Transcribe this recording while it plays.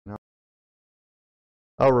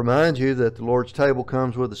I'll remind you that the Lord's table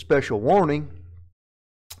comes with a special warning.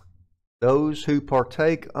 Those who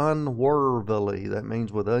partake unworthily, that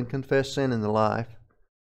means with unconfessed sin in the life,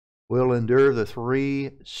 will endure the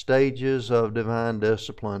 3 stages of divine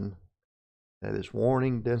discipline. That is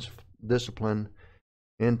warning, discipline,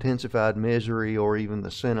 intensified misery, or even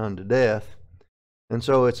the sin unto death. And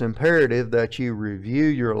so it's imperative that you review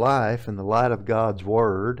your life in the light of God's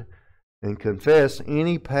Word and confess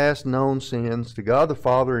any past known sins to God the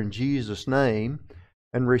Father in Jesus' name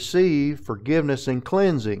and receive forgiveness and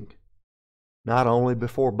cleansing. Not only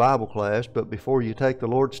before Bible class, but before you take the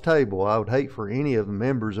Lord's table. I would hate for any of the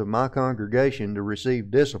members of my congregation to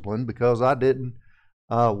receive discipline because I didn't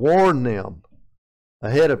warn them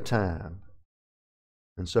ahead of time.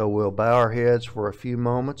 And so we'll bow our heads for a few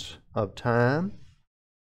moments of time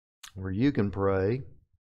where you can pray,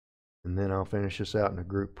 and then I'll finish this out in a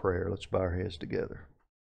group prayer. Let's bow our heads together.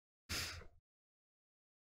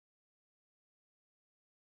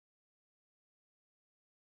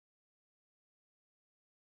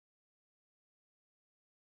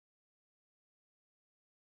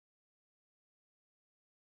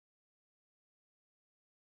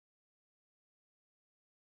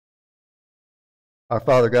 Our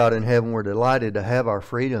Father God in heaven, we're delighted to have our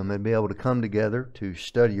freedom and be able to come together to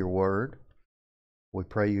study your word. We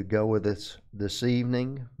pray you go with us this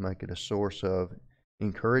evening, make it a source of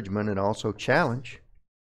encouragement and also challenge.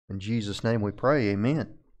 In Jesus' name we pray,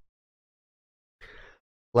 amen.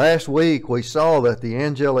 Last week we saw that the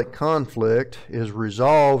angelic conflict is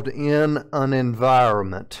resolved in an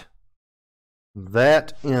environment.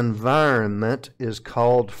 That environment is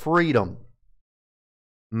called freedom.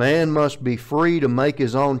 Man must be free to make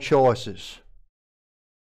his own choices.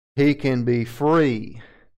 He can be free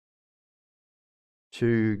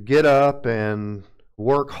to get up and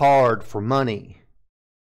work hard for money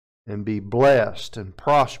and be blessed and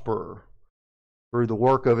prosper through the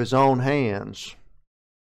work of his own hands.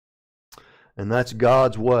 And that's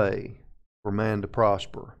God's way for man to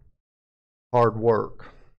prosper. Hard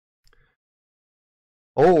work.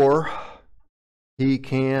 Or he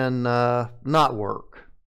can not work.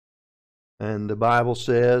 And the Bible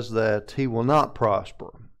says that he will not prosper.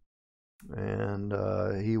 And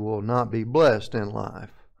he will not be blessed in life.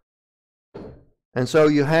 And so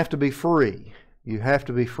you have to be free. You have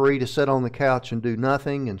to be free to sit on the couch and do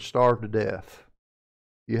nothing and starve to death.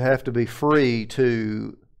 You have to be free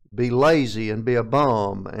to be lazy and be a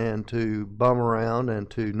bum and to bum around and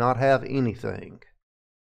to not have anything.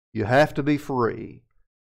 You have to be free.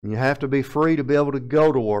 You have to be free to be able to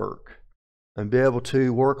go to work and be able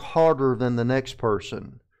to work harder than the next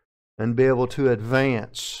person and be able to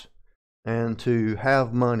advance and to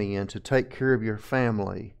have money and to take care of your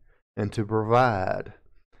family and to provide.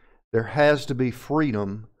 There has to be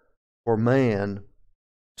freedom for man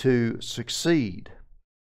to succeed.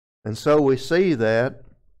 And so we see that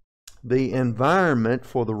the environment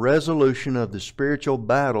for the resolution of the spiritual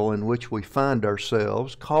battle in which we find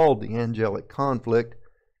ourselves, called the angelic conflict,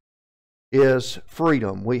 is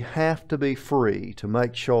freedom. We have to be free to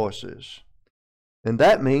make choices. And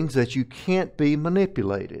that means that you can't be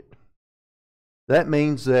manipulated. That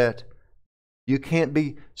means that you can't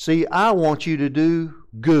be, see, I want you to do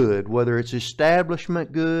good, whether it's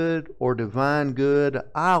establishment good or divine good,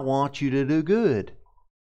 I want you to do good.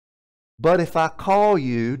 But if I call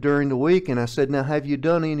you during the week and I said, now have you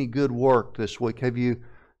done any good work this week? Have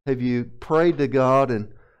you prayed to God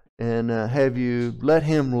and have you let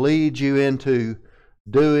Him lead you into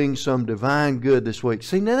doing some divine good this week?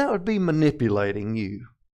 See, now that would be manipulating you.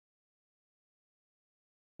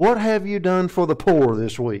 What have you done for the poor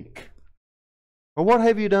this week? Or what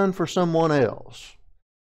have you done for someone else?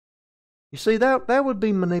 You see, that would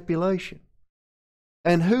be manipulation.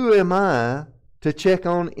 And who am I to check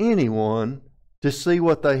on anyone to see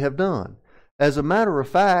what they have done? As a matter of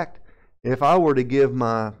fact, if I were to give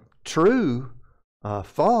my true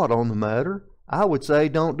thought on the matter, I would say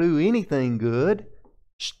don't do anything good.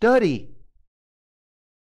 Study.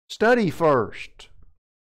 Study first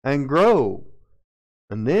and grow.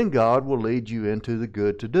 And then God will lead you into the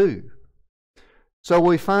good to do. So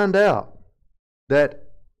we find out that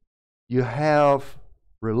you have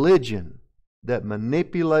religion that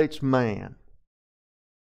manipulates man.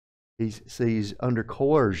 He's under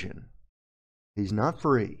coercion. He's not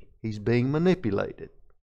free. He's being manipulated.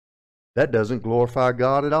 That doesn't glorify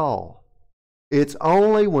God at all. It's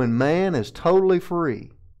only when man is totally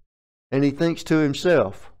free and he thinks to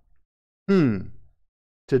himself,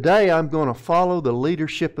 today I'm going to follow the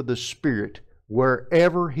leadership of the Spirit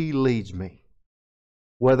wherever He leads me.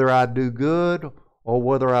 Whether I do good or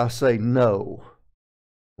whether I say no.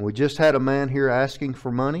 We just had a man here asking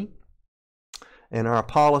for money, and our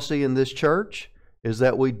policy in this church is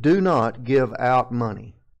that we do not give out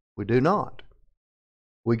money. We do not.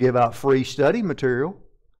 We give out free study material.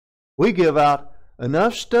 We give out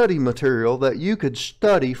enough study material that you could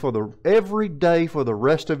study every day for the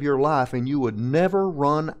rest of your life and you would never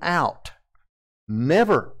run out.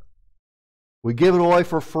 Never. We give it away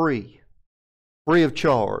for free of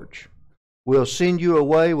charge. We'll send you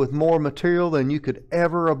away with more material than you could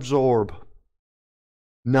ever absorb.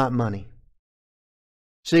 Not money.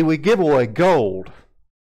 See, we give away gold.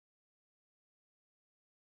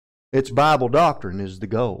 It's Bible doctrine is the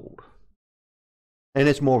gold. And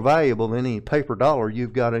it's more valuable than any paper dollar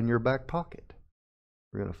you've got in your back pocket.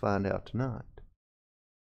 We're going to find out tonight.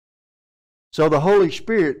 So the Holy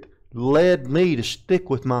Spirit led me to stick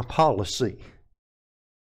with my policy.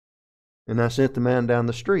 And I sent the man down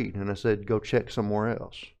the street and I said, go check somewhere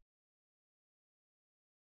else.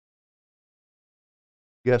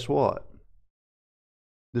 Guess what?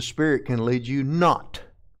 The Spirit can lead you not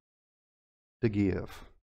to give.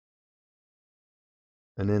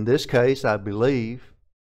 And in this case, I believe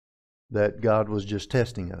that God was just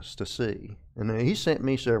testing us to see. And He sent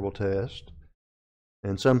me several tests.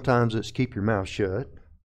 And sometimes it's keep your mouth shut.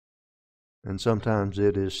 And sometimes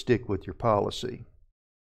it is stick with your policy.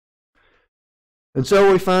 And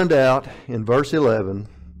so we find out in verse 11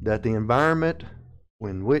 that the environment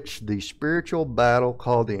in which the spiritual battle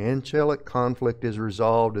called the angelic conflict is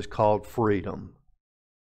resolved is called freedom.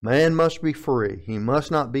 Man must be free. He must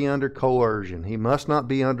not be under coercion. He must not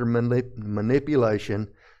be under manipulation.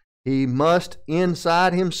 He must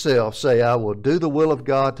inside himself say, I will do the will of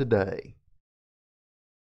God today.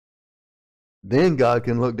 Then God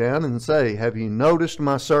can look down and say, have you noticed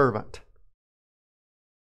my servant?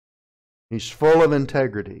 He's full of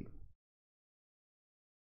integrity.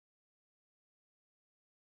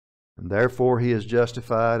 And therefore he is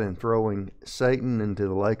justified in throwing Satan into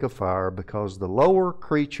the lake of fire because the lower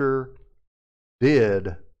creature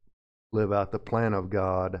did live out the plan of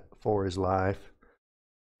God for his life.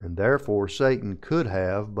 And therefore Satan could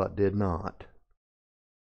have but did not.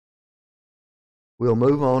 We'll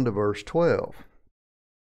move on to verse 12.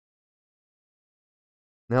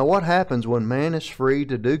 Now what happens when man is free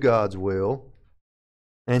to do God's will?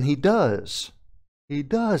 And he does. He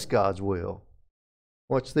does God's will.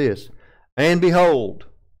 What's this? And behold,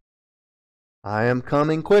 I am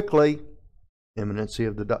coming quickly, imminency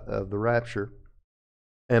of the rapture,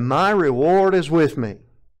 and my reward is with me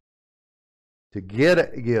to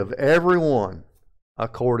give everyone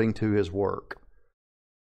according to his work.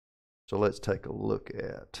 So let's take a look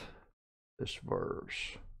at this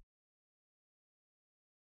verse.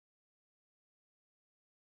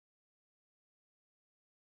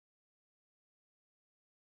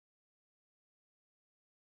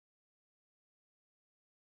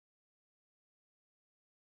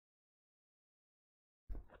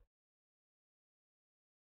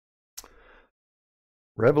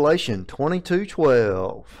 Revelation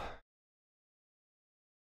 22:12.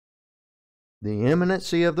 The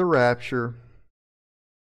imminency of the rapture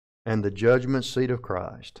and the judgment seat of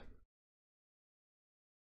Christ.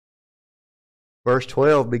 Verse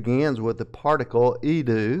 12 begins with the particle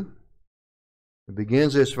edu. It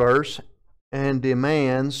begins this verse and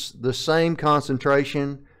demands the same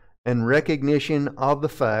concentration and recognition of the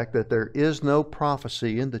fact that there is no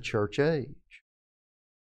prophecy in the church age.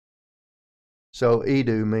 So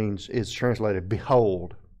edu means, it's translated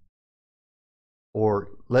behold, or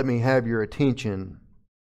let me have your attention.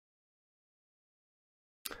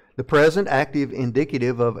 The present active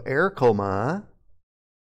indicative of erkomai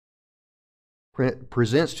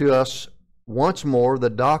presents to us once more the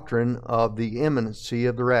doctrine of the imminency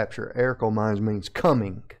of the rapture. Erkomai means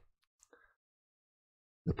coming.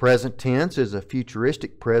 The present tense is a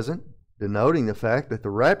futuristic present, denoting the fact that the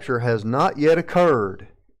rapture has not yet occurred.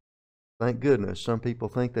 Thank goodness. Some people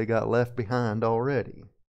think they got left behind already,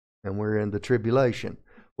 and we're in the tribulation.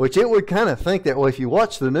 Which it would kind of think that way. If you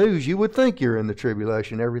watch the news, you would think you're in the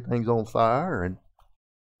tribulation. Everything's on fire, and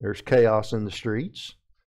there's chaos in the streets.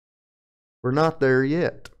 We're not there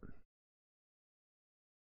yet.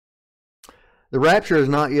 The rapture has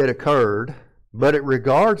not yet occurred, but it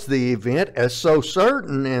regards the event as so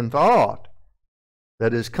certain in thought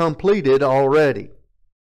that is completed already.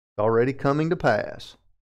 Already coming to pass.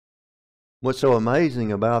 What's so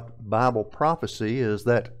amazing about Bible prophecy is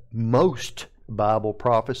that most Bible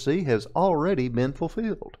prophecy has already been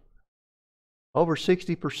fulfilled. Over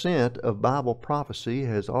 60% of Bible prophecy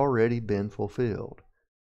has already been fulfilled.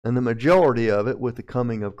 And the majority of it with the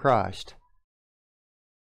coming of Christ.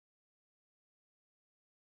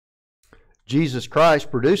 Jesus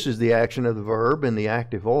Christ produces the action of the verb in the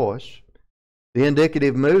active voice. The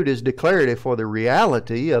indicative mood is declarative for the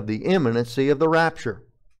reality of the imminency of the rapture.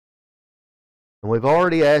 And we've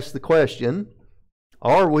already asked the question,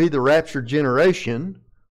 are we the raptured generation,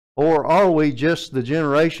 or are we just the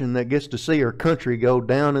generation that gets to see our country go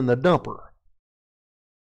down in the dumper?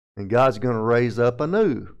 And God's going to raise up a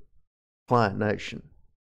new client nation.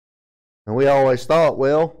 And we always thought,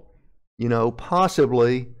 well, you know,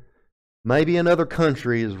 possibly maybe another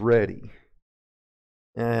country is ready.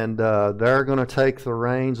 And they're going to take the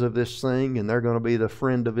reins of this thing, and they're going to be the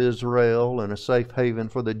friend of Israel and a safe haven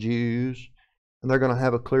for the Jews. And they're going to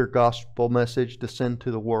have a clear gospel message to send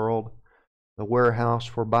to the world, the warehouse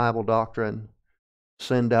for Bible doctrine,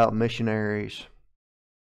 send out missionaries.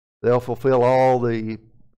 They'll fulfill all the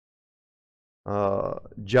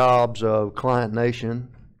jobs of client nation.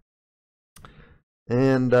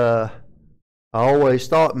 And I always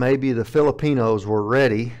thought maybe the Filipinos were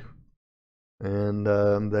ready, and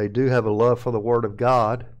they do have a love for the Word of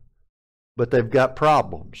God, but they've got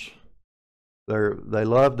problems. They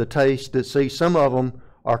love the taste. See, some of them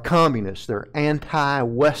are communists. They're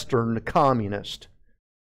anti-Western communist,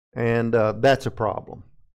 and that's a problem,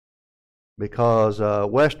 because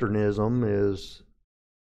Westernism is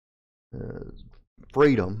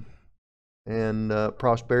freedom and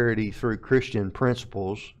prosperity through Christian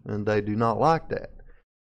principles, and they do not like that.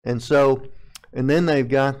 And so, and then they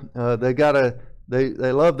love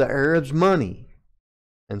the Arabs' money,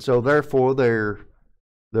 and so therefore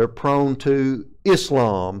they're prone to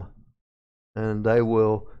Islam, and they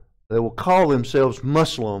will call themselves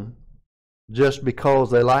Muslim just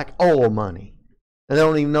because they like oil money. They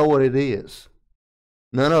don't even know what it is.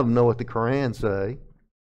 None of them know what the Quran say.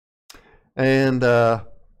 And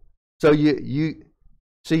so you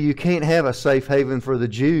see, you can't have a safe haven for the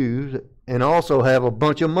Jews and also have a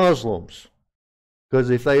bunch of Muslims, because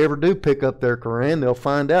if they ever do pick up their Quran, they'll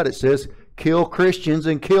find out it says kill Christians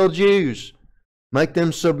and kill Jews, make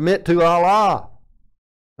them submit to Allah.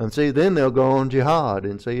 And see, then they'll go on jihad,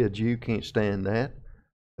 and see, a Jew can't stand that,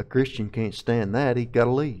 a Christian can't stand that, he's got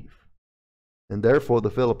to leave. And therefore the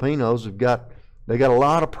Filipinos have got a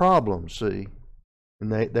lot of problems, see,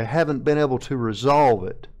 and they haven't been able to resolve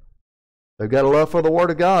it. They've got a love for the Word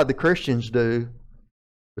of God, the Christians do,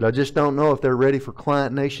 but I just don't know if they're ready for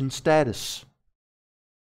client nation status.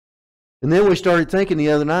 And then we started thinking the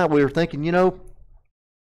other night, we were thinking, you know,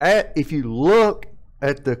 if you look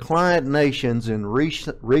at the client nations in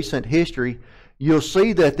recent history, you'll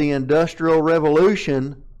see that the Industrial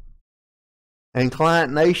Revolution and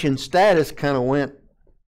client nation status kind of went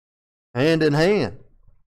hand in hand.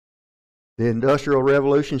 The Industrial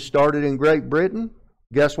Revolution started in Great Britain.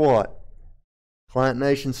 Guess what? Client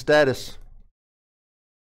nation status.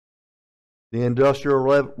 The Industrial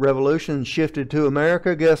Revolution shifted to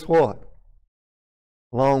America. Guess what?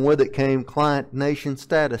 Along with it came client nation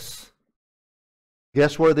status.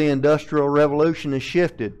 Guess where the Industrial Revolution has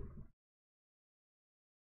shifted?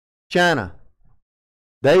 China.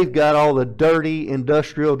 They've got all the dirty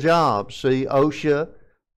industrial jobs. See, OSHA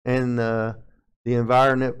and the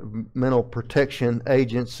Environmental Protection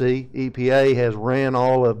Agency, EPA, has ran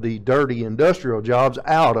all of the dirty industrial jobs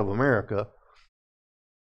out of America.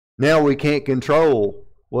 Now we can't control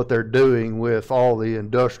what they're doing with all the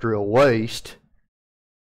industrial waste.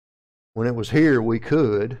 When it was here, we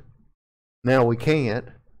could. Now we can't.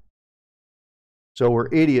 So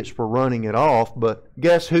we're idiots for running it off. But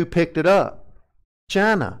guess who picked it up?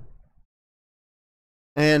 China.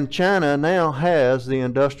 And China now has the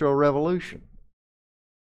Industrial Revolution.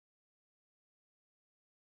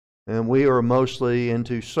 And we are mostly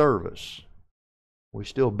into service. We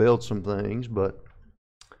still build some things, but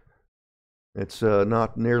it's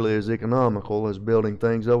not nearly as economical as building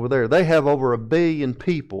things over there. They have over 1 billion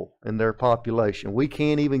people in their population. We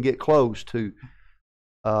can't even get close to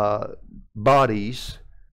bodies,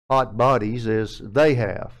 hot bodies, as they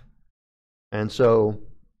have. And so,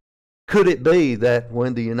 could it be that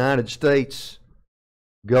when the United States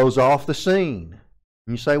goes off the scene,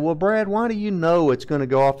 you say, well, Brad, why do you know it's going to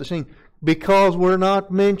go off the scene? Because we're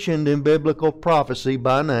not mentioned in biblical prophecy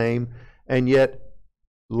by name, and yet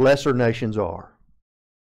lesser nations are.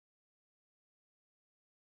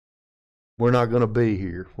 We're not going to be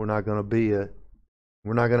here. We're not going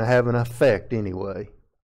to have an effect anyway.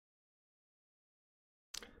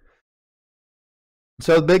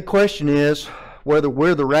 So the big question is whether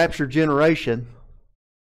we're the raptured generation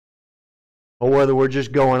or whether we're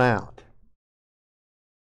just going out.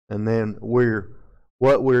 And then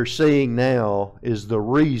what we're seeing now is the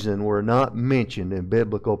reason we're not mentioned in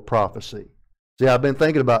biblical prophecy. See, I've been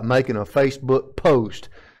thinking about making a Facebook post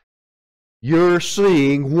you're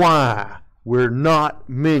seeing why we're not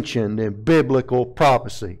mentioned in biblical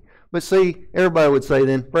prophecy. But see, everybody would say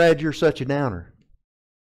then, Brad, you're such a downer.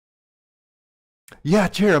 Yeah,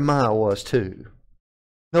 Jeremiah was too.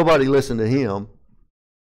 Nobody listened to him.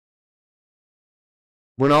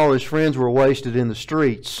 When all his friends were wasted in the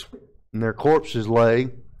streets and their corpses lay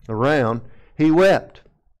around, he wept.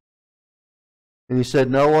 And he said,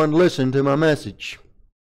 no one listened to my message.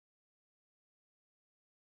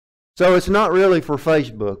 So it's not really for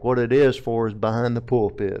Facebook. What it is for is behind the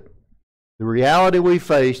pulpit. The reality we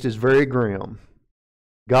faced is very grim.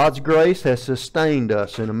 God's grace has sustained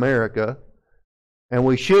us in America, and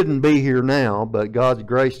we shouldn't be here now, but God's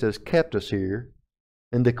grace has kept us here.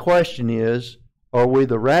 And the question is, are we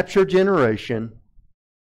the rapture generation,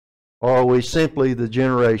 or are we simply the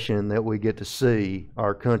generation that we get to see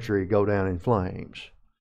our country go down in flames?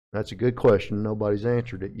 That's a good question. Nobody's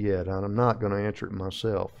answered it yet, and I'm not going to answer it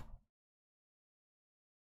myself.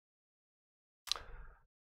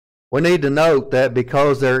 We need to note that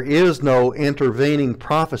because there is no intervening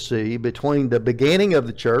prophecy between the beginning of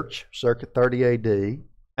the church, circa 30 AD,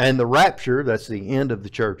 and the rapture, that's the end of the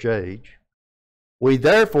church age, we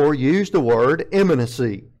therefore use the word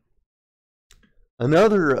imminency.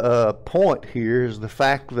 Another point here is the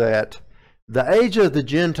fact that the age of the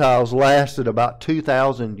Gentiles lasted about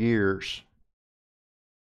 2,000 years.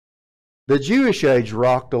 The Jewish age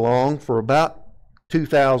rocked along for about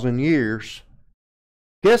 2,000 years.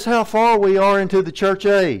 Guess how far we are into the church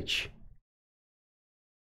age?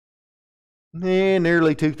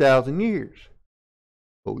 Nearly 2,000 years.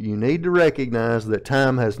 But you need to recognize that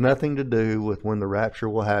time has nothing to do with when the rapture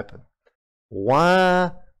will happen.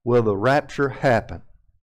 Why will the rapture happen?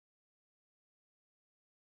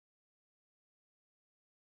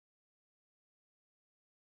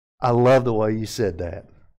 I love the way you said that.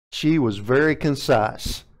 She was very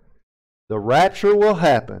concise. The rapture will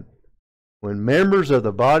happen when members of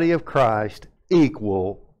the body of Christ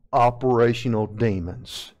equal operational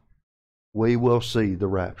demons. We will see the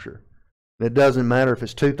rapture. It doesn't matter if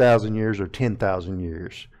it's 2,000 years or 10,000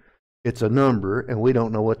 years. It's a number, and we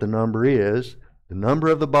don't know what the number is. The number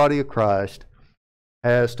of the body of Christ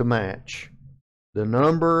has to match the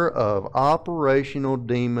number of operational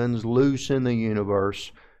demons loose in the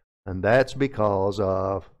universe, and that's because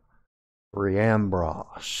of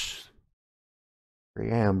Priambros.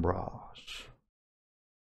 Priambros.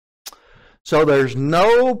 So there's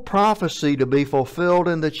no prophecy to be fulfilled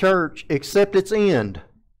in the church except its end.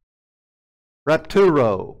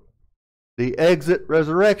 Rapturo, the exit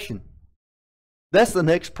resurrection. That's the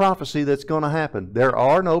next prophecy that's going to happen. There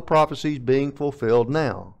are no prophecies being fulfilled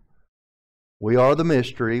now. We are the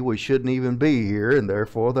mystery. We shouldn't even be here, and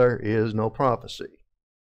therefore there is no prophecy.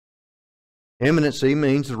 Imminency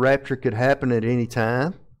means the rapture could happen at any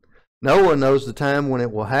time. No one knows the time when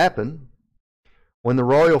it will happen. When the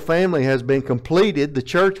royal family has been completed, the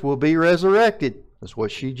church will be resurrected. That's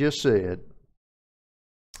what she just said.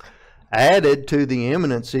 Added to the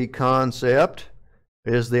imminency concept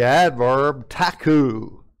is the adverb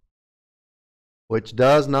taku, which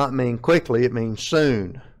does not mean quickly, it means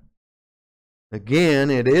soon.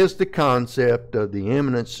 Again, it is the concept of the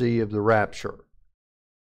imminency of the rapture.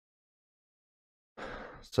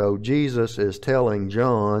 So Jesus is telling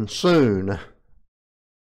John soon.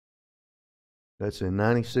 That's in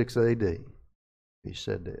 96 AD. He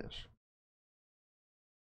said this.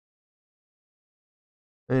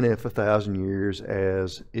 And if 1,000 years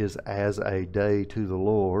is as a day to the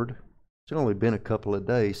Lord, it's only been a couple of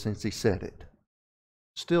days since he said it.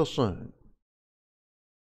 Still soon.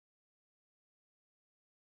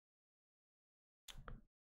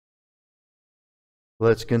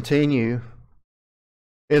 Let's continue.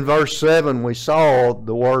 In verse 7, we saw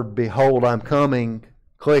the word, behold, I'm coming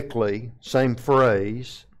quickly. Same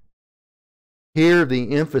phrase. Here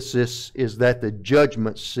the emphasis is that the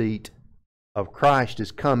judgment seat of Christ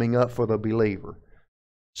is coming up for the believer.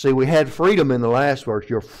 See, we had freedom in the last verse.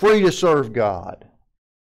 You're free to serve God,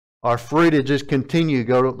 or free to just continue to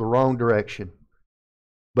go the wrong direction.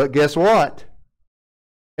 But guess what?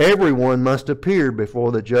 Everyone must appear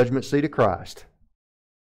before the judgment seat of Christ.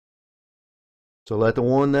 So let the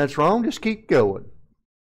one that's wrong just keep going.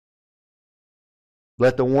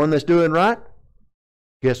 Let the one that's doing right,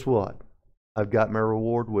 guess what? I've got my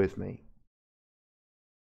reward with me.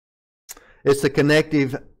 It's the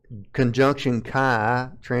connective conjunction kai,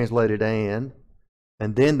 translated and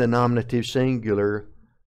then the nominative singular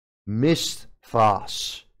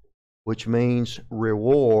misthos, which means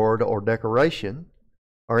reward or decoration,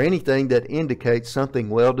 or anything that indicates something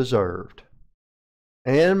well deserved.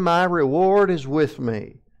 And my reward is with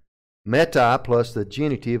me. Meta plus the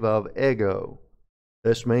genitive of ego.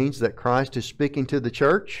 This means that Christ is speaking to the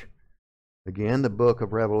church. Again, the book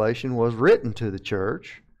of Revelation was written to the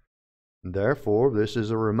church. Therefore, this is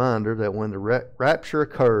a reminder that when the rapture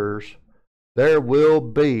occurs, there will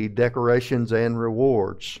be decorations and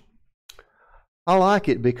rewards. I like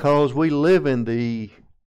it because we live in the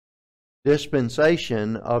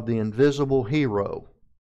dispensation of the invisible hero.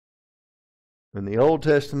 In the Old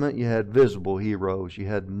Testament, you had visible heroes. You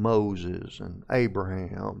had Moses and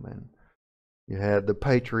Abraham, and you had the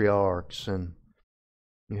patriarchs, and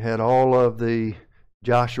you had all of the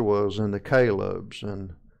Joshuas and the Calebs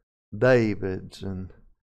and Davids and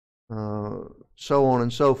so on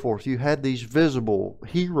and so forth. You had these visible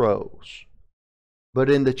heroes. But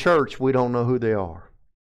in the church, we don't know who they are.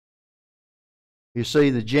 You see,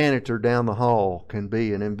 the janitor down the hall can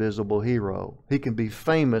be an invisible hero. He can be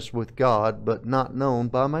famous with God, but not known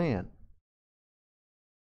by man.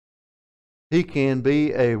 He can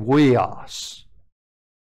be a weos.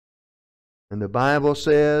 And the Bible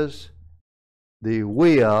says the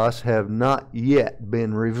weos have not yet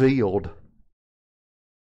been revealed.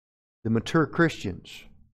 The mature Christians,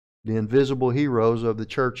 the invisible heroes of the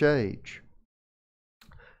church age.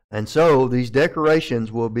 And so these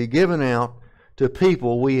decorations will be given out to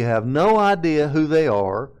people we have no idea who they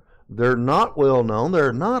are. They're not well known.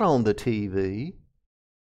 They're not on the TV.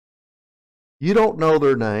 You don't know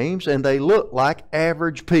their names, and they look like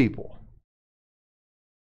average people.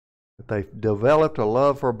 But they've developed a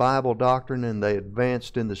love for Bible doctrine, and they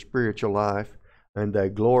advanced in the spiritual life, and they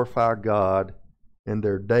glorify God in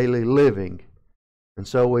their daily living. And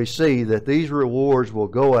so we see that these rewards will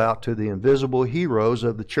go out to the invisible heroes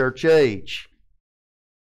of the church age.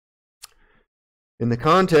 In the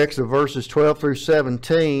context of verses 12 through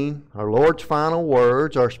 17, our Lord's final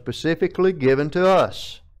words are specifically given to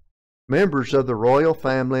us, members of the royal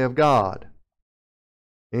family of God.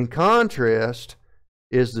 In contrast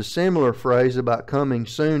is the similar phrase about coming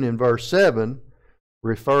soon in verse 7,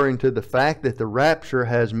 referring to the fact that the rapture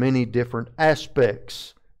has many different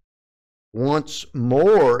aspects. Once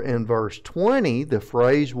more in verse 20, the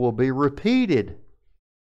phrase will be repeated,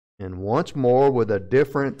 and once more with a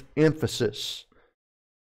different emphasis.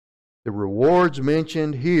 The rewards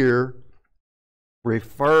mentioned here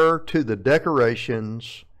refer to the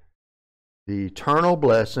decorations, the eternal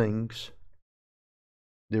blessings,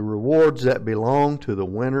 the rewards that belong to the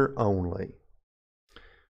winner only.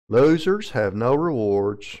 Losers have no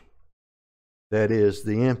rewards. That is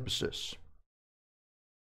the emphasis.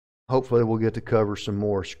 Hopefully we'll get to cover some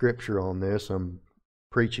more scripture on this. I'm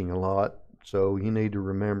preaching a lot, so you need to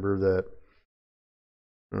remember that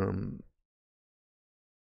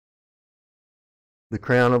the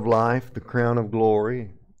crown of life, the crown of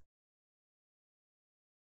glory,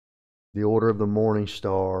 the order of the morning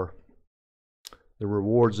star, the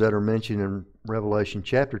rewards that are mentioned in Revelation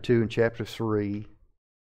chapter 2 and chapter 3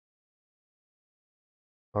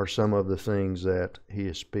 are some of the things that he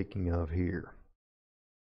is speaking of here.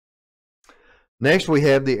 Next, we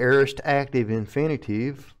have the aorist active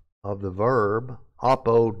infinitive of the verb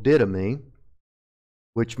apodidomi,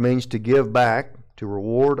 which means to give back, to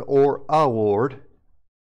reward or award,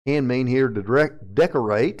 and mean here to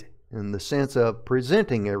decorate in the sense of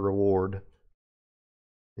presenting a reward.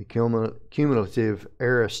 The cumulative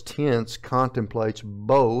aorist tense contemplates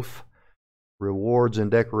both rewards and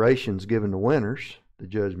decorations given to winners, the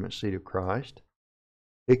judgment seat of Christ.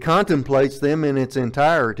 It contemplates them in its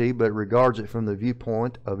entirety, but regards it from the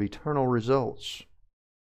viewpoint of eternal results.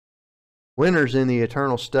 Winners in the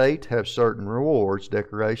eternal state have certain rewards,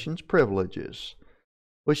 decorations, privileges,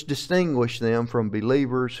 which distinguish them from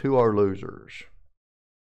believers who are losers.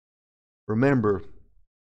 Remember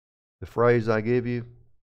the phrase I give you: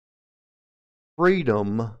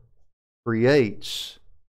 freedom creates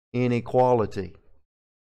inequality.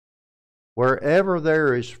 Wherever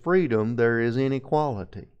there is freedom, there is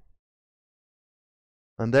inequality.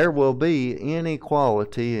 And there will be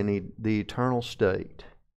inequality in the eternal state.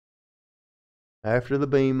 After the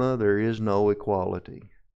Bema, there is no equality.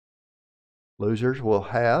 Losers will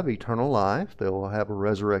have eternal life. They will have a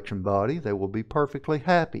resurrection body. They will be perfectly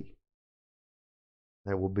happy.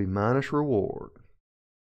 There will be minus reward.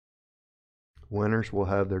 Winners will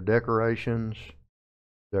have their decorations,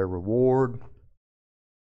 their reward,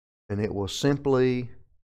 and it will simply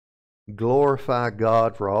glorify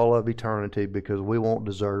God for all of eternity because we won't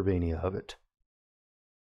deserve any of it.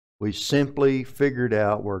 We simply figured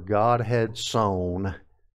out where God had sown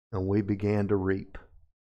and we began to reap.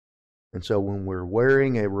 And so when we're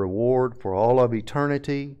wearing a reward for all of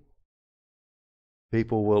eternity,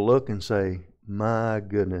 people will look and say, "My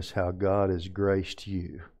goodness, how God has graced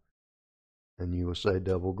you. And you will say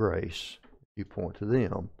double grace. You point to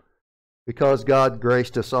them. Because God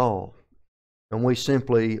graced us all. And we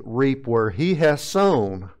simply reap where He has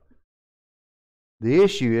sown. The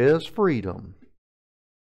issue is freedom.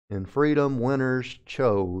 In freedom, winners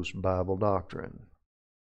chose Bible doctrine.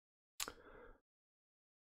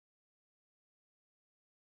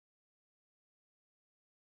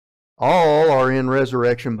 All are in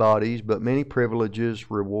resurrection bodies, but many privileges,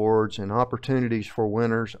 rewards, and opportunities for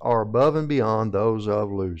winners are above and beyond those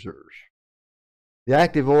of losers. The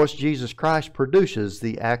active voice, Jesus Christ, produces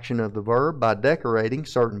the action of the verb by decorating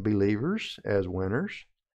certain believers as winners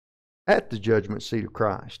at the judgment seat of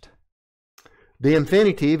Christ. The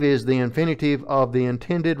infinitive is the infinitive of the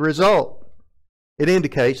intended result. It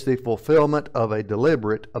indicates the fulfillment of a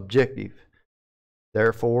deliberate objective.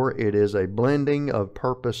 Therefore, it is a blending of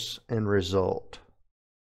purpose and result.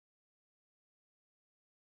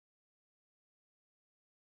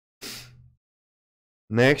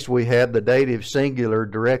 Next, we have the dative singular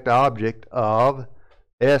direct object of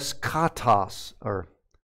eskatos, or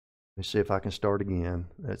let me see if I can start again.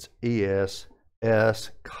 That's eskastos.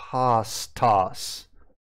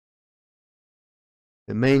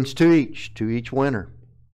 It means to each winner.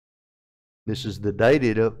 This is the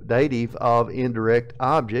dative of indirect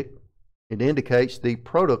object. It indicates the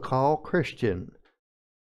protocol Christian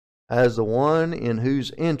as the one in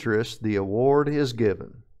whose interest the award is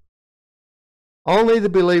given. Only the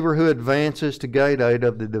believer who advances to gate 8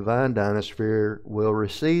 of the divine dynasphere will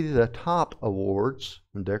receive the top awards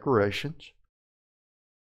and decorations.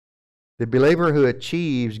 The believer who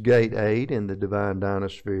achieves gate 8 in the divine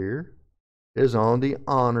dynasphere is on the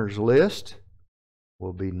honors list,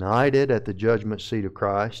 will be knighted at the judgment seat of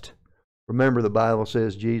Christ. Remember, the Bible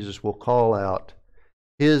says Jesus will call out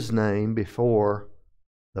His name before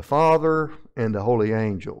the Father and the holy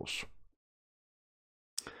angels.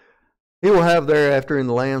 He will have thereafter in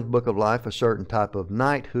the Lamb's Book of Life a certain type of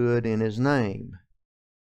knighthood in his name.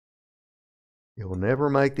 You will never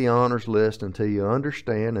make the honors list until you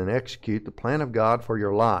understand and execute the plan of God for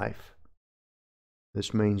your life.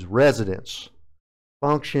 This means residence,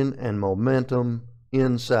 function, and momentum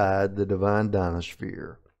inside the divine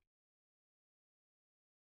dynasphere.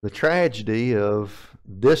 The tragedy of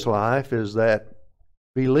this life is that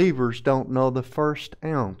believers don't know the first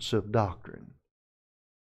ounce of doctrine.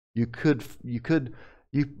 You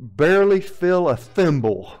barely fill a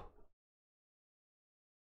thimble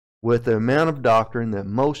with the amount of doctrine that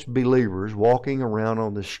most believers walking around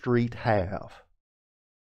on the street have.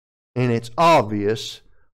 And it's obvious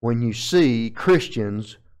when you see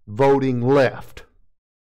Christians voting left.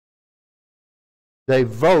 They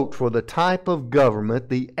vote for the type of government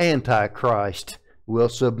the Antichrist will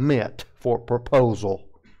submit for proposal.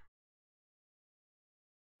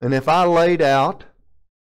 And if I laid out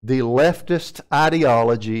the leftist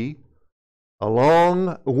ideology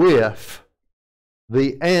along with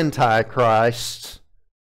the Antichrist's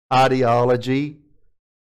ideology,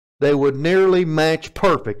 they would nearly match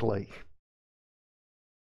perfectly.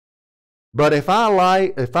 But if I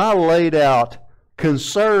laid out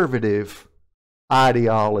conservative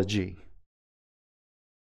ideology,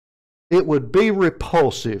 it would be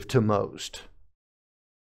repulsive to most.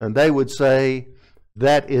 And they would say,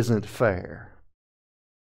 that isn't fair.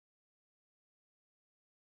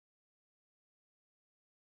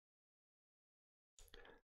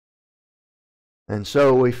 And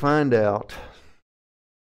so we find out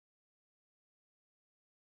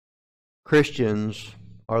Christians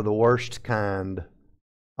are the worst kind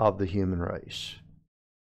of the human race.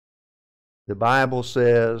 The Bible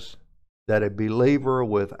says that a believer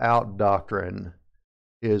without doctrine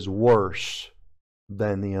is worse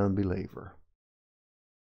than the unbeliever.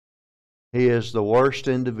 He is the worst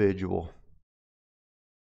individual.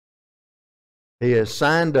 He is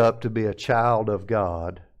signed up to be a child of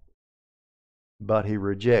God, but he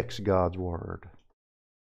rejects God's word.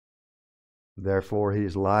 Therefore, he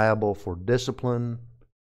is liable for discipline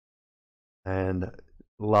and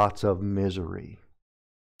lots of misery.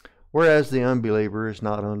 Whereas the unbeliever is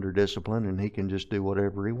not under discipline and he can just do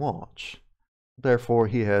whatever he wants. Therefore,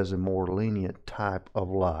 he has a more lenient type of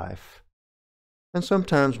life and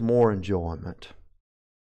sometimes more enjoyment.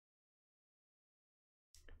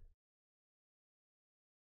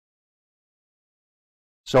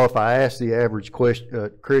 So if I ask the average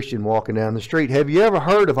Christian walking down the street, have you ever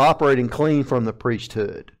heard of operating clean from the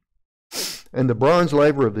priesthood and the bronze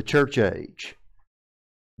laver of the church age?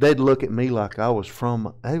 They'd look at me like I was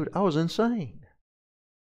insane.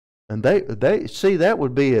 And they see, that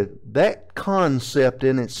would be that concept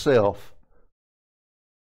in itself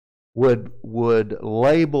would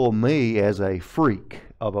label me as a freak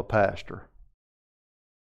of a pastor.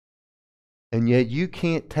 And yet you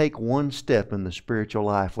can't take one step in the spiritual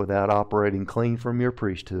life without operating clean from your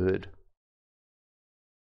priesthood.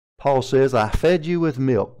 Paul says, I fed you with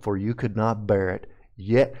milk, for you could not bear it.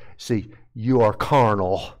 Yet, see, you are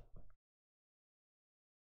carnal.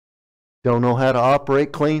 Don't know how to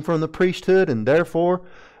operate clean from the priesthood, and therefore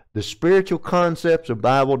the spiritual concepts of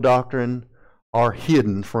Bible doctrine are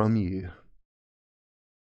hidden from you.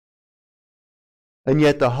 And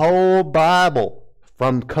yet the whole Bible,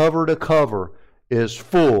 from cover to cover, is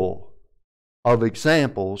full of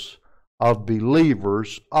examples of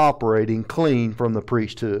believers operating clean from the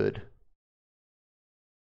priesthood.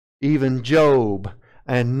 Even Job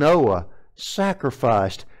and Noah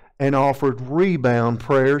sacrificed and offered rebound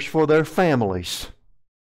prayers for their families.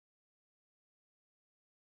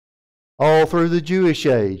 All through the Jewish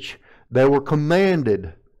age, they were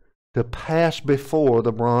commanded to pass before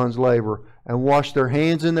the bronze laver and wash their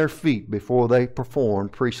hands and their feet before they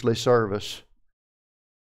performed priestly service.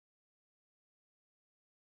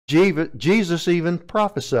 Jesus even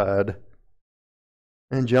prophesied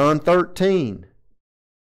in John 13,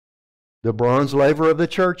 the bronze laver of the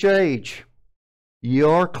church age, ye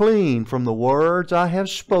are clean from the words I have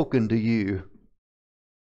spoken to you.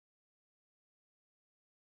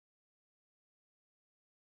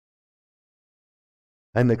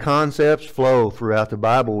 And the concepts flow throughout the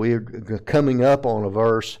Bible. We are coming up on a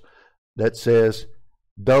verse that says,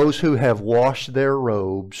 those who have washed their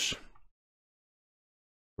robes.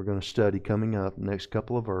 We're going to study coming up the next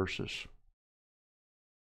couple of verses.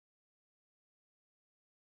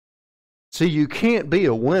 See, you can't be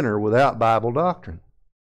a winner without Bible doctrine.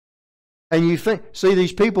 And you think, see,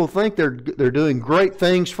 these people think they're doing great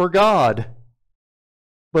things for God,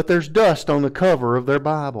 but there's dust on the cover of their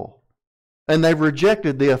Bible. And they've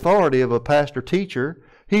rejected the authority of a pastor teacher.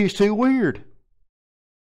 He's too weird.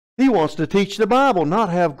 He wants to teach the Bible, not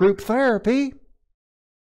have group therapy.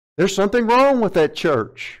 There's something wrong with that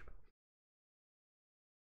church.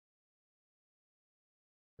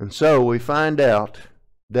 And so we find out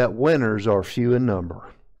that winners are few in number.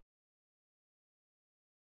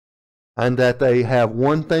 And that they have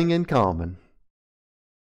one thing in common.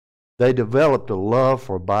 They developed a love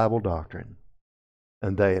for Bible doctrine.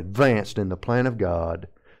 And they advanced in the plan of God,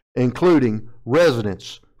 including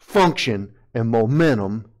residence, function, and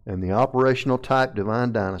momentum in the operational type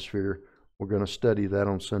divine dynasphere. We're going to study that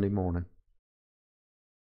on Sunday morning.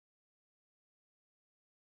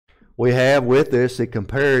 We have with this a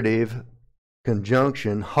comparative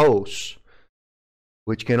conjunction hos,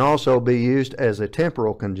 which can also be used as a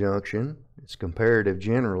temporal conjunction. It's comparative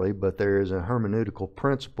generally, but there is a hermeneutical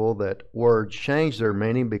principle that words change their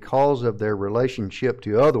meaning because of their relationship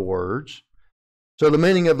to other words. So the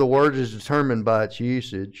meaning of the word is determined by its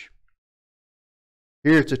usage.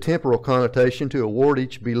 Here it's a temporal connotation to award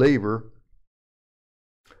each believer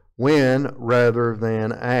when rather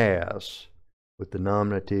than as, with the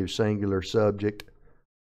nominative singular subject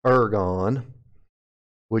ergon,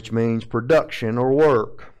 which means production or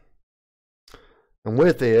work. And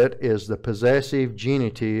with it is the possessive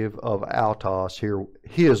genitive of autos, here,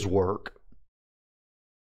 his work.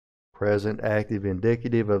 Present active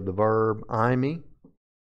indicative of the verb eimi,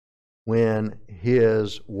 when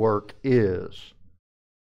his work is.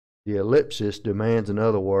 The ellipsis demands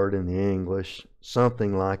another word in the English,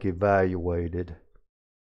 something like evaluated.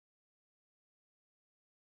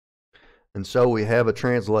 And so we have a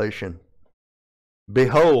translation.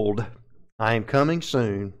 Behold, I am coming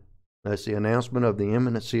soon. That's the announcement of the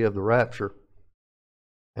imminency of the rapture.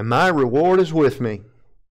 And my reward is with me,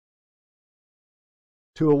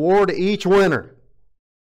 to award each winner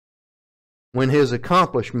when his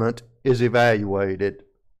accomplishment is evaluated.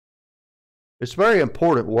 It's a very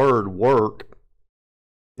important word, work.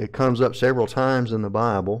 It comes up several times in the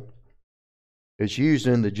Bible. It's used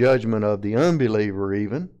in the judgment of the unbeliever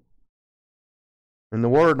even. And the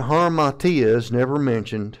word harmatia is never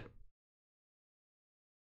mentioned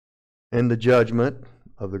in the judgment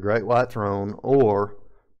of the great white throne or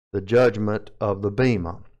the judgment of the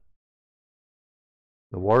bema.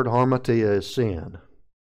 The word harmatia is sin.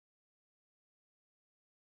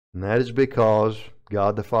 And that is because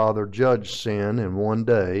God the Father judged sin in one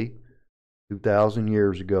day 2,000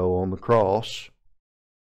 years ago on the cross.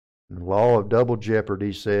 And the law of double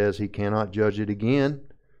jeopardy says he cannot judge it again.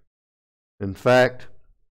 In fact,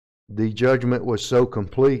 the judgment was so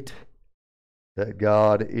complete that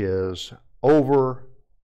God is over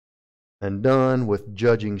and done with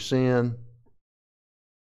judging sin,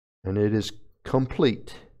 and it is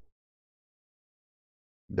complete.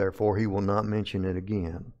 Therefore, he will not mention it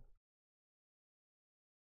again.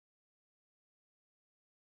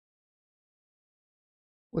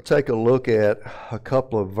 We'll take a look at a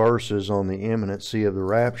couple of verses on the imminency of the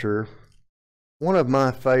rapture. One of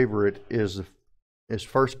my favorite is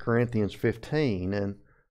 1 Corinthians 15, and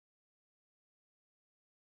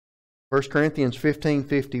 1 Corinthians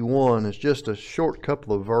 15:51 is just a short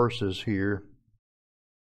couple of verses here.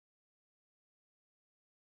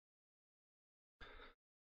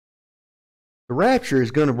 The rapture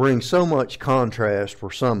is going to bring so much contrast for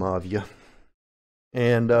some of you.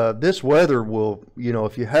 And this weather will,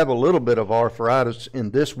 if you have a little bit of arthritis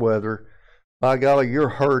in this weather, by golly, you're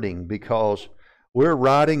hurting, because we're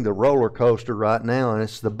riding the roller coaster right now, and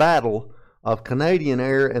it's the battle of Canadian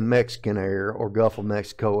air and Mexican air, or Gulf of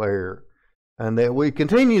Mexico air. And that we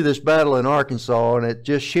continue this battle in Arkansas, and it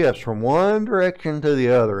just shifts from one direction to the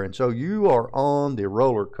other. And so you are on the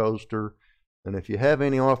roller coaster, and if you have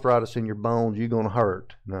any arthritis in your bones, you're going to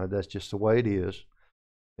hurt. No, that's just the way it is.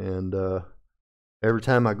 And every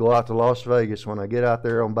time I go out to Las Vegas, when I get out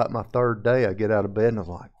there on about my third day, I get out of bed and I'm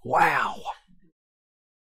like, wow,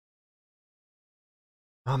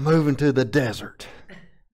 I'm moving to the desert.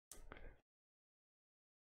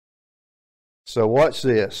 So watch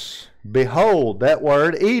this. Behold, that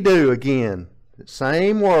word, edu again, the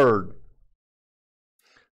same word.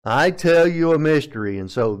 I tell you a mystery. And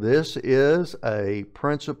so this is a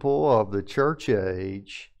principle of the church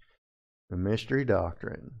age, the mystery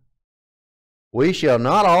doctrine. We shall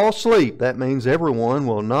not all sleep. That means everyone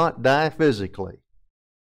will not die physically.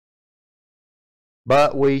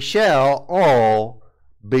 But we shall all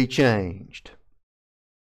be changed.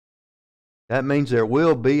 That means there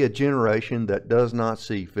will be a generation that does not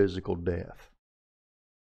see physical death.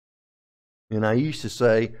 And I used to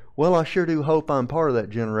say, well, I sure do hope I'm part of that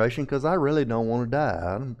generation, because I really don't want to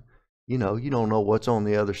die. You don't know what's on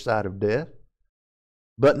the other side of death.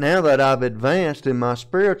 But now that I've advanced in my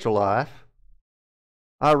spiritual life,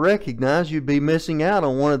 I recognize you'd be missing out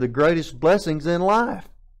on one of the greatest blessings in life.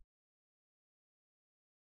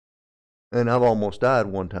 And I've almost died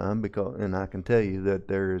one time, and I can tell you that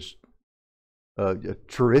there's a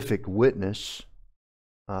terrific witness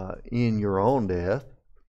in your own death,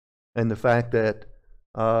 and the fact that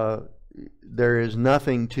there is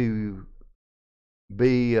nothing to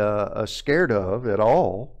be scared of at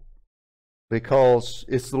all, because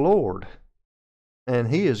it's the Lord, and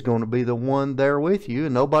He is going to be the one there with you,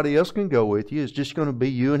 and nobody else can go with you. It's just going to be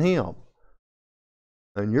you and Him,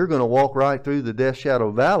 and you're going to walk right through the death shadow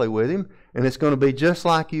valley with Him, and it's going to be just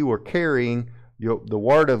like you were carrying the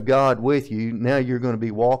Word of God with you. Now you're going to be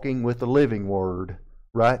walking with the living Word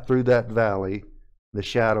right through that valley, the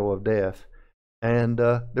shadow of death. And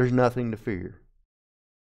there's nothing to fear.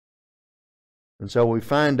 And so we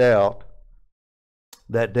find out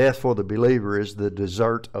that death for the believer is the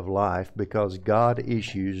dessert of life, because God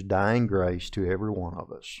issues dying grace to every one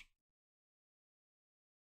of us.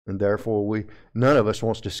 And therefore none of us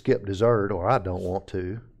wants to skip dessert, or I don't want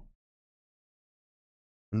to.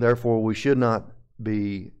 And therefore, we should not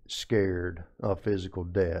be scared of physical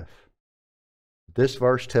death. This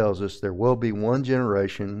verse tells us there will be one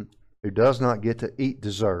generation who does not get to eat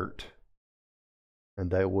dessert, and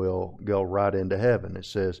they will go right into heaven. It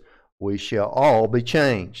says, we shall all be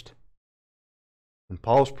changed. And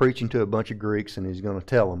Paul's preaching to a bunch of Greeks, and he's going to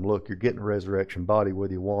tell them, look, you're getting a resurrection body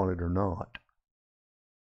whether you want it or not.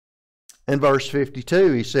 In verse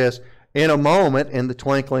 52, he says, in a moment, in the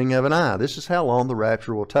twinkling of an eye. This is how long the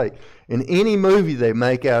rapture will take. In any movie they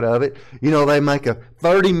make out of it, they make a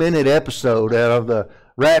 30-minute episode out of the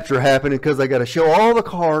rapture happening, because they got to show all the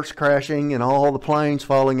cars crashing and all the planes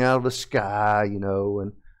falling out of the sky,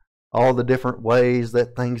 and all the different ways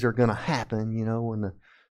that things are going to happen, when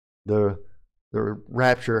the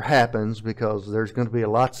rapture happens, because there's going to be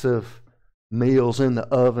lots of meals in the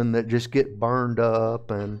oven that just get burned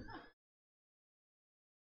up, and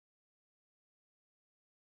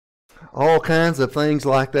all kinds of things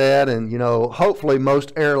like that. And hopefully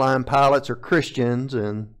most airline pilots are Christians,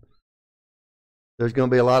 and there's going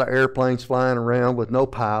to be a lot of airplanes flying around with no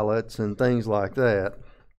pilots and things like that.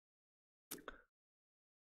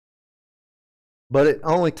 But it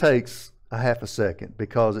only takes a half a second,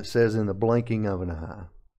 because it says in the blinking of an eye.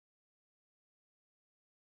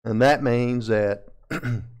 And that means that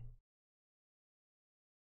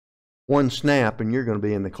one snap and you're going to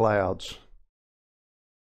be in the clouds.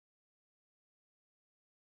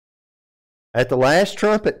 At the last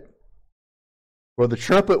trumpet, for the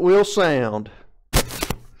trumpet will sound.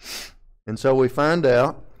 And so we find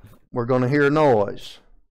out we're going to hear a noise.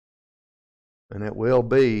 And it will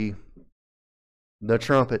be the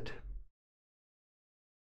trumpet.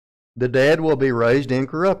 The dead will be raised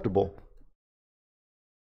incorruptible.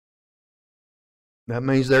 That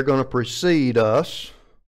means they're going to precede us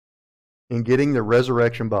in getting the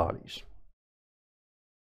resurrection bodies.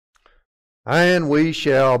 And we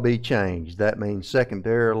shall be changed. That means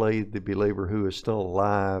secondarily, the believer who is still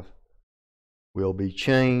alive will be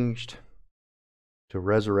changed to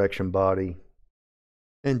resurrection body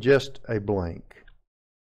in just a blink.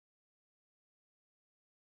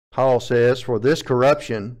 Paul says, for this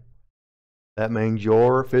corruption, that means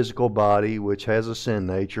your physical body, which has a sin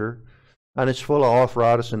nature, and it's full of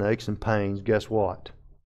arthritis and aches and pains, guess what?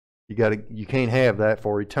 You can't have that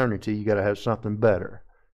for eternity. You got to have something better.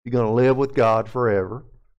 You're going to live with God forever.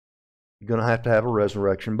 You're going to have a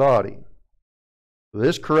resurrection body.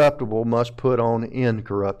 This corruptible must put on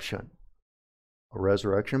incorruption, a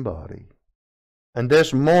resurrection body. And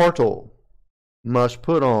this mortal must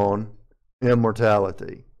put on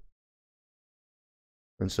immortality.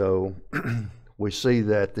 And so we see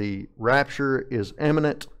that the rapture is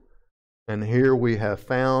imminent, and here we have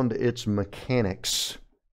found its mechanics.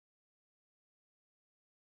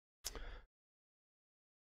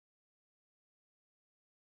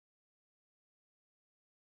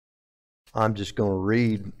 I'm just going to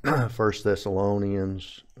read 1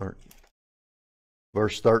 Thessalonians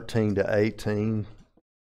verse 13 to 18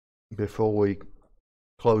 before we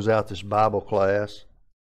close out this Bible class.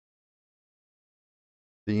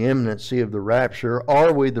 The imminency of the rapture.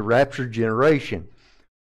 Are we the raptured generation?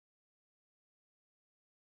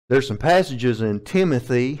 There's some passages in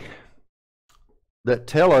Timothy that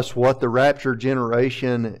tell us what the raptured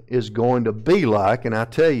generation is going to be like, and I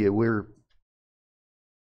tell you,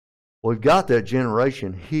 we've got that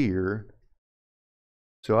generation here,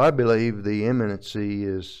 so I believe the imminency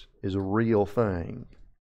is a real thing.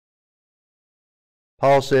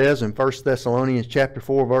 Paul says in 1 Thessalonians chapter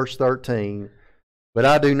 4, verse 13, but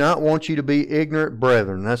I do not want you to be ignorant,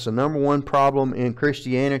 brethren. That's the number one problem in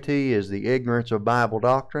Christianity, is the ignorance of Bible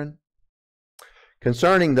doctrine.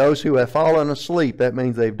 Concerning those who have fallen asleep, that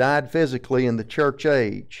means they've died physically in the church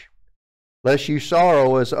age, lest you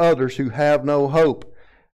sorrow as others who have no hope.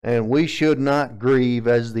 And we should not grieve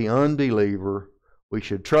as the unbeliever. We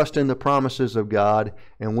should trust in the promises of God,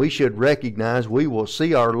 and we should recognize we will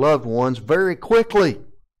see our loved ones very quickly.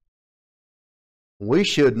 We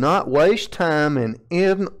should not waste time in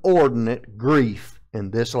inordinate grief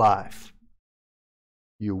in this life.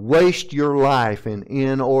 You waste your life in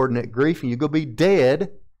inordinate grief, and you're going to be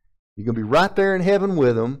dead. You're going to be right there in heaven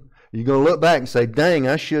with them. You're going to look back and say, dang,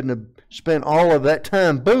 I shouldn't have spent all of that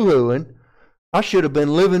time boo-hooing. I should have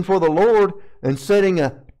been living for the Lord and setting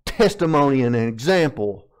a testimony and an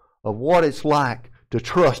example of what it's like to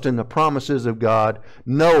trust in the promises of God,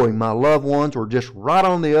 knowing my loved ones were just right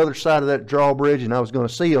on the other side of that drawbridge and I was going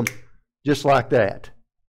to see them just like that.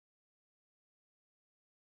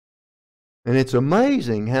 And it's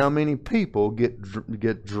amazing how many people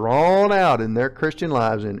get drawn out in their Christian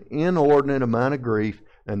lives in inordinate amount of grief,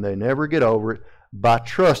 and they never get over it by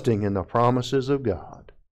trusting in the promises of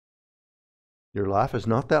God. Your life is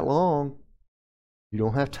not that long. You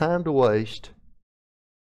don't have time to waste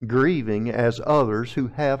grieving as others who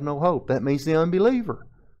have no hope. That means the unbeliever.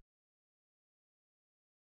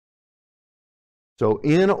 So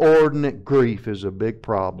inordinate grief is a big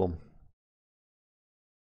problem.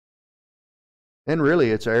 And really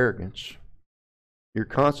it's arrogance. You're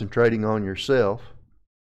concentrating on yourself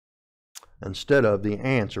instead of the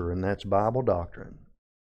answer, and that's Bible doctrine.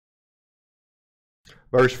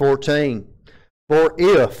 Verse 14. For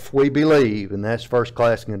if we believe, and that's first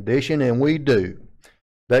class condition, and we do,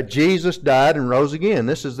 that Jesus died and rose again.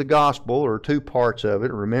 This is the gospel, or two parts of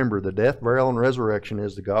it. Remember, the death, burial, and resurrection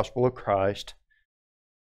is the gospel of Christ.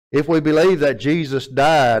 If we believe that Jesus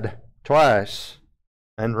died twice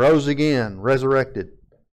and rose again, resurrected,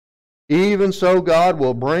 even so God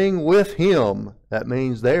will bring with Him. That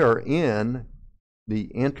means they are in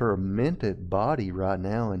the intermented body right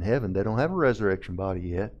now in heaven. They don't have a resurrection body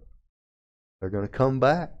yet. They're going to come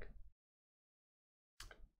back.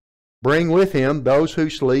 Bring with Him those who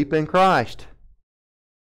sleep in Christ.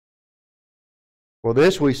 For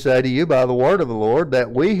this we say to you by the word of the Lord,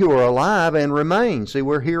 that we who are alive and remain, see,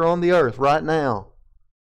 we're here on the earth right now,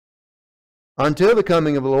 until the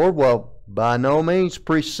coming of the Lord, will by no means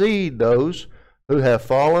precede those who have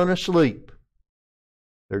fallen asleep.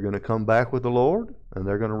 They're going to come back with the Lord, and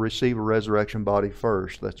they're going to receive a resurrection body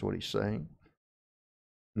first. That's what He's saying.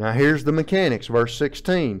 Now here's the mechanics, verse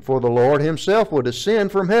 16. For the Lord Himself will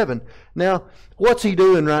descend from heaven. Now, what's He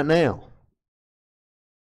doing right now?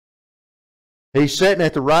 He's sitting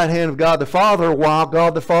at the right hand of God the Father while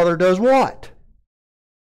God the Father does what?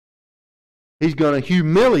 He's going to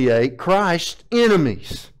humiliate Christ's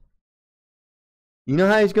enemies. You know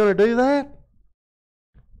how He's going to do that?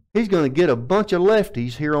 He's going to get a bunch of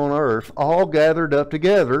lefties here on earth all gathered up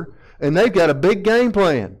together, and they've got a big game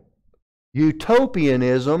plan.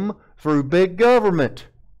 Utopianism through big government.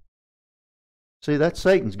 See, that's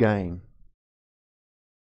Satan's game.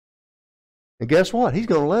 And guess what? He's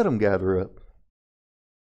going to let them gather up.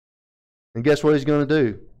 And guess what he's going to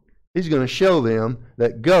do? He's going to show them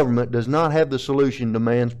that government does not have the solution to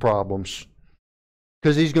man's problems.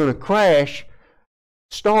 Because he's going to crash,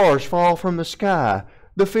 stars fall from the sky,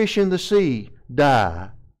 the fish in the sea die,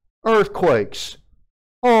 earthquakes,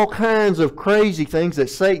 all kinds of crazy things that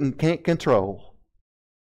Satan can't control.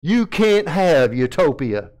 You can't have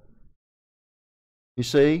utopia. You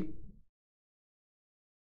see?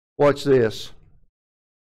 Watch this.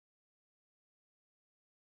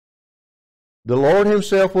 The Lord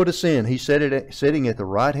himself would ascend. He's sitting at the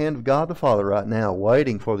right hand of God the Father right now,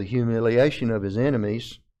 waiting for the humiliation of his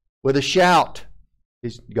enemies with a shout.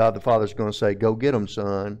 God the Father's going to say, "Go get them,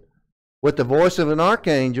 son," with the voice of an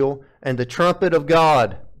archangel and the trumpet of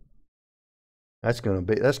God. That's going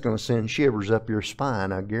to send shivers up your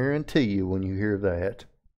spine, I guarantee you, when you hear that.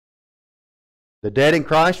 The dead in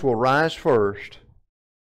Christ will rise first.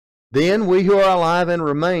 Then we who are alive and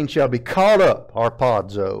remain shall be caught up,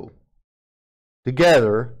 harpazo,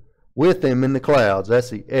 together with them in the clouds. That's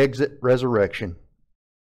the exit resurrection.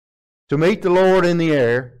 To meet the Lord in the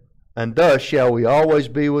air, and thus shall we always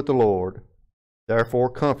be with the Lord. Therefore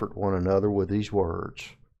comfort one another with these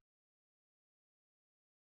words.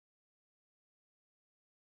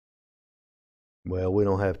 Well, we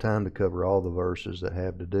don't have time to cover all the verses that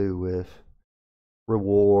have to do with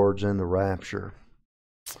rewards and the rapture.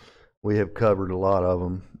 We have covered a lot of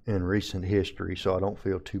them in recent history, so I don't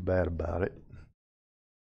feel too bad about it.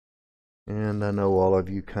 And I know all of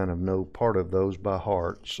you kind of know part of those by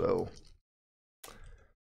heart, so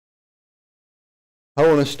I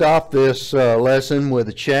want to stop this lesson with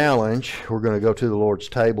a challenge. We're going to go to the Lord's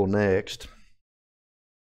table next.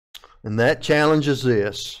 And that challenge is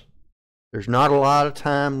this. There's not a lot of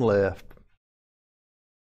time left.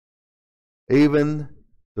 Even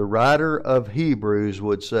the writer of Hebrews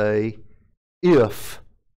would say, if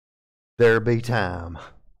there be time.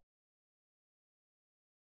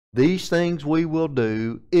 These things we will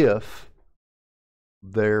do if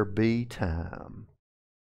there be time.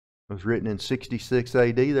 It was written in 66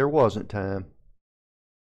 AD. There wasn't time.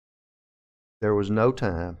 There was no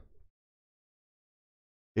time.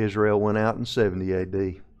 Israel went out in 70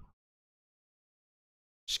 AD.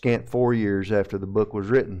 Scant 4 years after the book was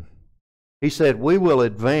written. He said, we will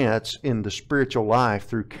advance in the spiritual life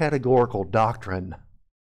through categorical doctrine,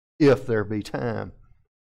 if there be time.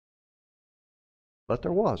 But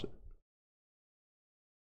there wasn't.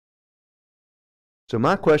 So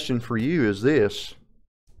my question for you is this.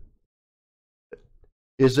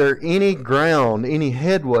 Is there any ground, any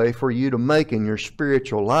headway for you to make in your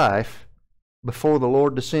spiritual life before the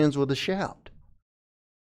Lord descends with a shout?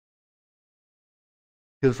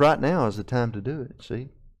 Because right now is the time to do it, see?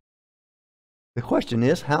 The question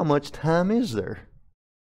is, how much time is there?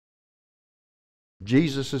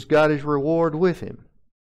 Jesus has got his reward with him.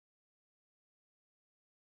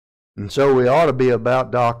 And so we ought to be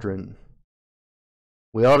about doctrine.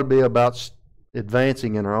 We ought to be about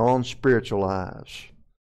advancing in our own spiritual lives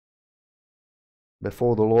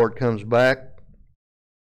before the Lord comes back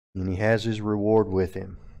and he has his reward with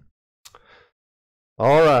him.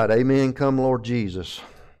 All right, amen. Come, Lord Jesus.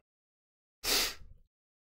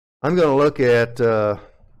 I'm going to look at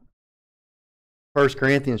 1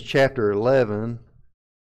 Corinthians chapter 11.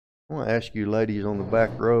 I want to ask you ladies on the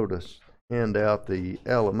back row to hand out the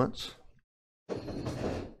elements.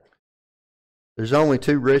 There's only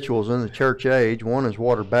two rituals in the church age. One is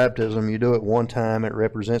water baptism. You do it one time. It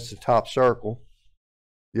represents the top circle.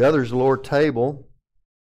 The other is the Lord's table.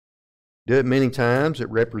 Do it many times. It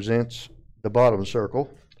represents the bottom circle.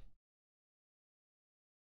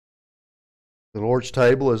 The Lord's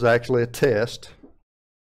table is actually a test.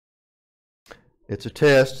 It's a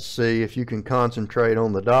test to see if you can concentrate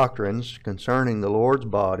on the doctrines concerning the Lord's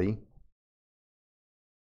body,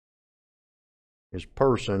 his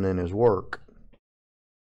person, and his work.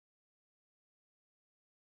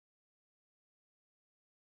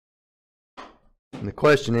 And the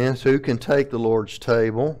question is, who can take the Lord's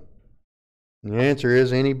table? And the answer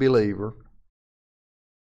is any believer.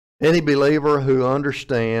 Any believer who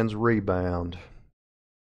understands rebound.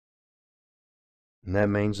 And that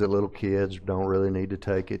means that little kids don't really need to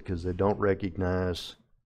take it because they don't recognize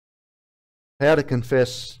how to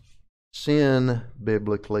confess sin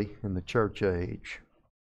biblically in the church age.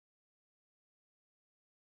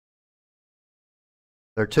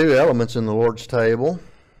 There are two elements in the Lord's table.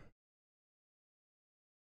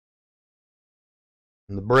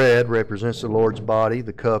 And the bread represents the Lord's body.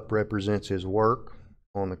 The cup represents His work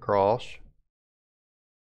on the cross.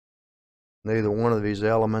 Neither one of these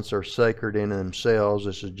elements are sacred in themselves.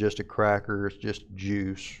 This is just a cracker. It's just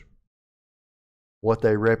juice. What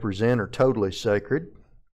they represent are totally sacred.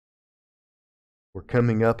 We're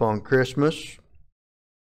coming up on Christmas.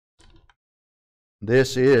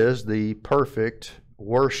 This is the perfect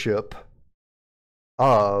worship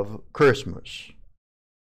of Christmas,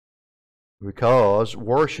 because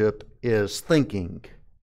worship is thinking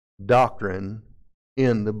doctrine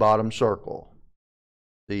in the bottom circle,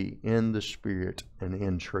 in the Spirit and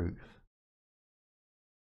in truth.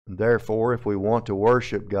 And therefore, if we want to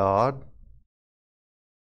worship God,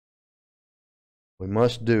 we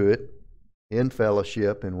must do it in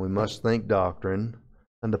fellowship, and we must think doctrine.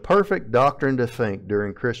 And the perfect doctrine to think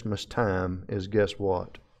during Christmas time is, guess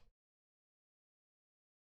what?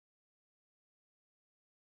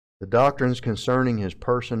 The doctrines concerning His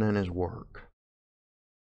person and His work.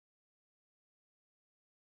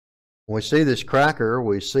 When we see this cracker,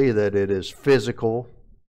 we see that it is physical.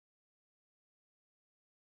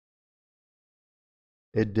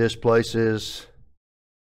 It displaces,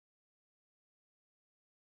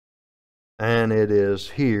 and it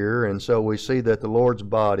is here. And so we see that the Lord's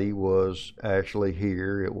body was actually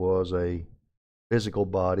here. It was a physical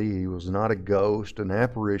body. He was not a ghost, an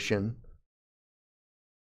apparition.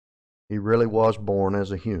 He really was born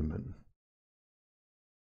as a human.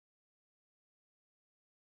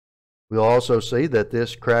 We'll also see that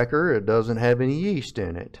this cracker, it doesn't have any yeast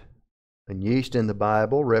in it. And yeast in the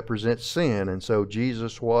Bible represents sin. And so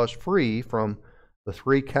Jesus was free from the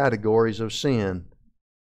three categories of sin.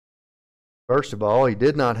 First of all, He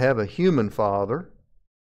did not have a human father,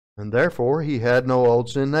 and therefore He had no old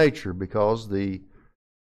sin nature, because the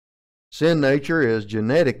sin nature is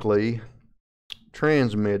genetically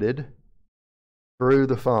transmitted through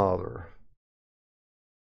the Father.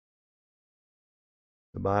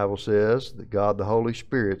 The Bible says that God the Holy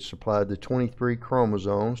Spirit supplied the 23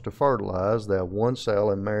 chromosomes to fertilize that one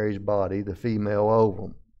cell in Mary's body, the female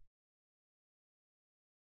ovum.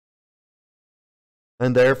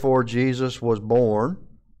 And therefore Jesus was born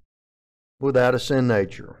without a sin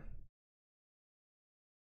nature.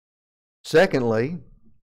 Secondly,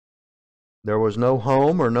 there was no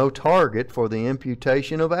home or no target for the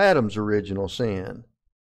imputation of Adam's original sin.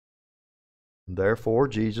 Therefore,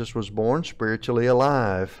 Jesus was born spiritually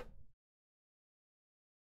alive.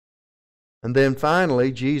 And then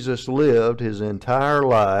finally, Jesus lived His entire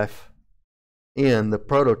life in the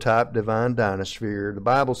prototype divine dynasphere. The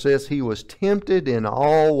Bible says He was tempted in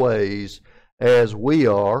all ways as we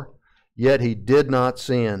are, yet He did not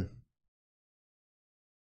sin.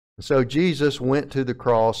 So Jesus went to the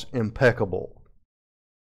cross impeccable.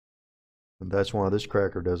 And that's why this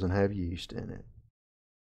cracker doesn't have yeast in it.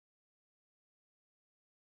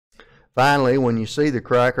 Finally, when you see the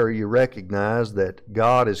cracker, you recognize that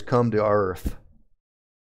God has come to earth.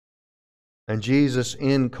 And Jesus'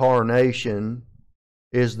 incarnation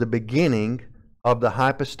is the beginning of the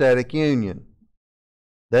hypostatic union.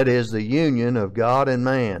 That is, the union of God and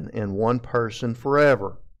man in one person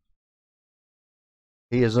forever.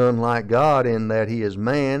 He is unlike God in that He is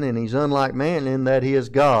man, and He's unlike man in that He is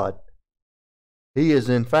God. He is,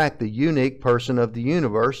 in fact, the unique person of the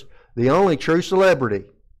universe, the only true celebrity,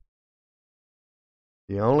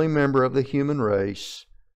 the only member of the human race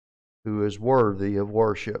who is worthy of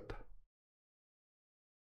worship.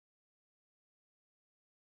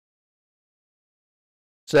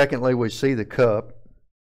 Secondly, we see the cup.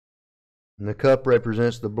 And the cup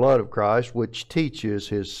represents the blood of Christ, which teaches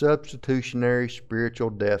His substitutionary spiritual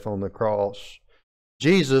death on the cross.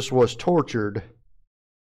 Jesus was tortured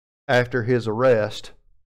after His arrest,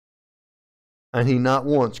 and He not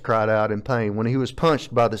once cried out in pain. When He was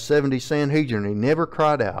punched by the 70 Sanhedrin, He never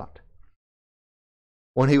cried out.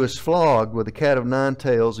 When He was flogged with the cat of nine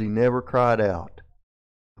tails, He never cried out.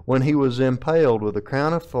 When He was impaled with a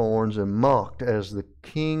crown of thorns and mocked as the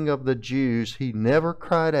King of the Jews, He never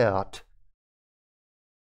cried out.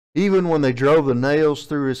 Even when they drove the nails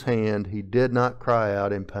through His hand, He did not cry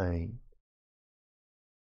out in pain.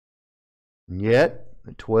 And yet,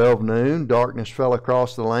 at 12 noon, darkness fell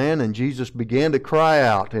across the land, and Jesus began to cry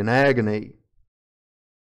out in agony,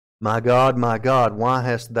 my God, why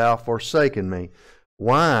hast Thou forsaken me?"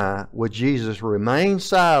 Why would Jesus remain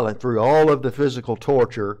silent through all of the physical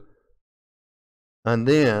torture, and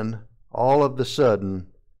then, all of the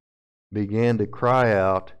sudden, began to cry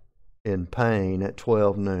out in pain at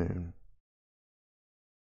 12 noon?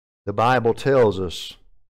 The Bible tells us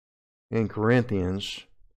in Corinthians,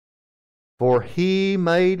 "For He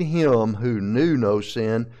made Him who knew no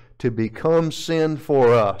sin to become sin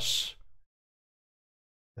for us,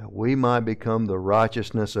 that we might become the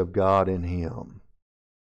righteousness of God in Him.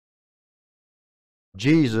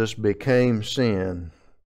 Jesus became sin.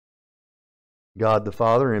 God the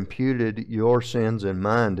Father imputed your sins and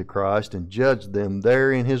mine to Christ and judged them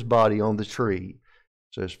there in His body on the tree,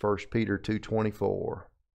 says 1 Peter 2:24.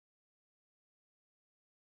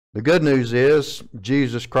 The good news is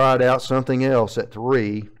Jesus cried out something else at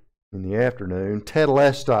 3 in the afternoon,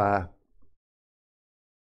 Tetelestai,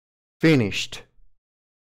 finished.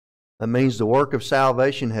 That means the work of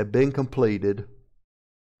salvation had been completed,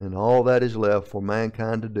 and all that is left for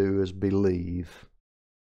mankind to do is believe.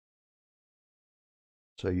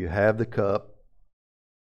 So you have the cup.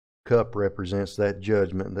 Cup represents that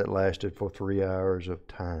judgment that lasted for 3 hours of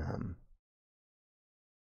time.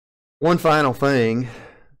 One final thing.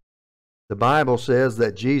 The Bible says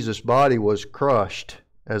that Jesus' body was crushed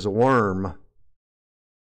as a worm.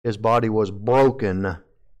 His body was broken.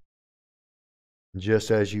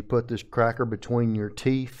 Just as you put this cracker between your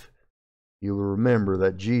teeth, you will remember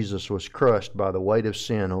that Jesus was crushed by the weight of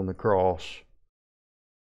sin on the cross.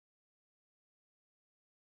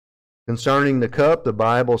 Concerning the cup, the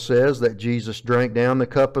Bible says that Jesus drank down the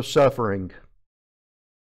cup of suffering,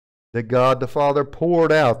 that God the Father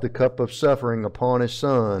poured out the cup of suffering upon His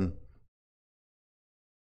Son.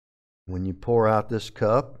 When you pour out this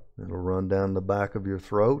cup, it'll run down the back of your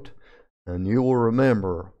throat, and you will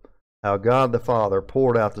remember how God the Father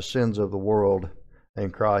poured out the sins of the world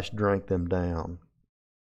and Christ drank them down.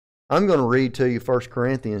 I'm going to read to you 1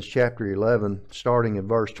 Corinthians chapter 11, starting in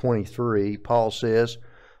verse 23. Paul says,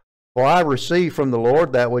 "For I received from the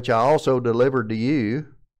Lord that which I also delivered to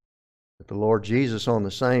you, that the Lord Jesus on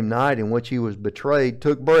the same night in which He was betrayed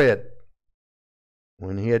took bread.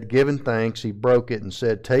 When He had given thanks, He broke it and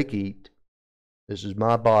said, 'Take, eat. This is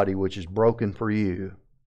my body which is broken for you.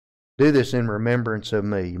 Do this in remembrance of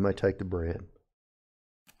me.'" You may take the bread.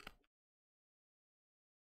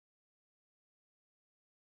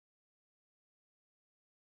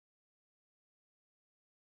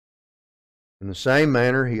 In the same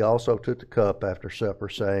manner, He also took the cup after supper,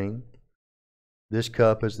 saying, "This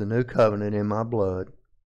cup is the new covenant in my blood.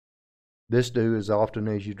 This do as often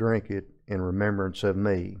as you drink it in remembrance of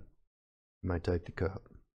me." You may take the cup.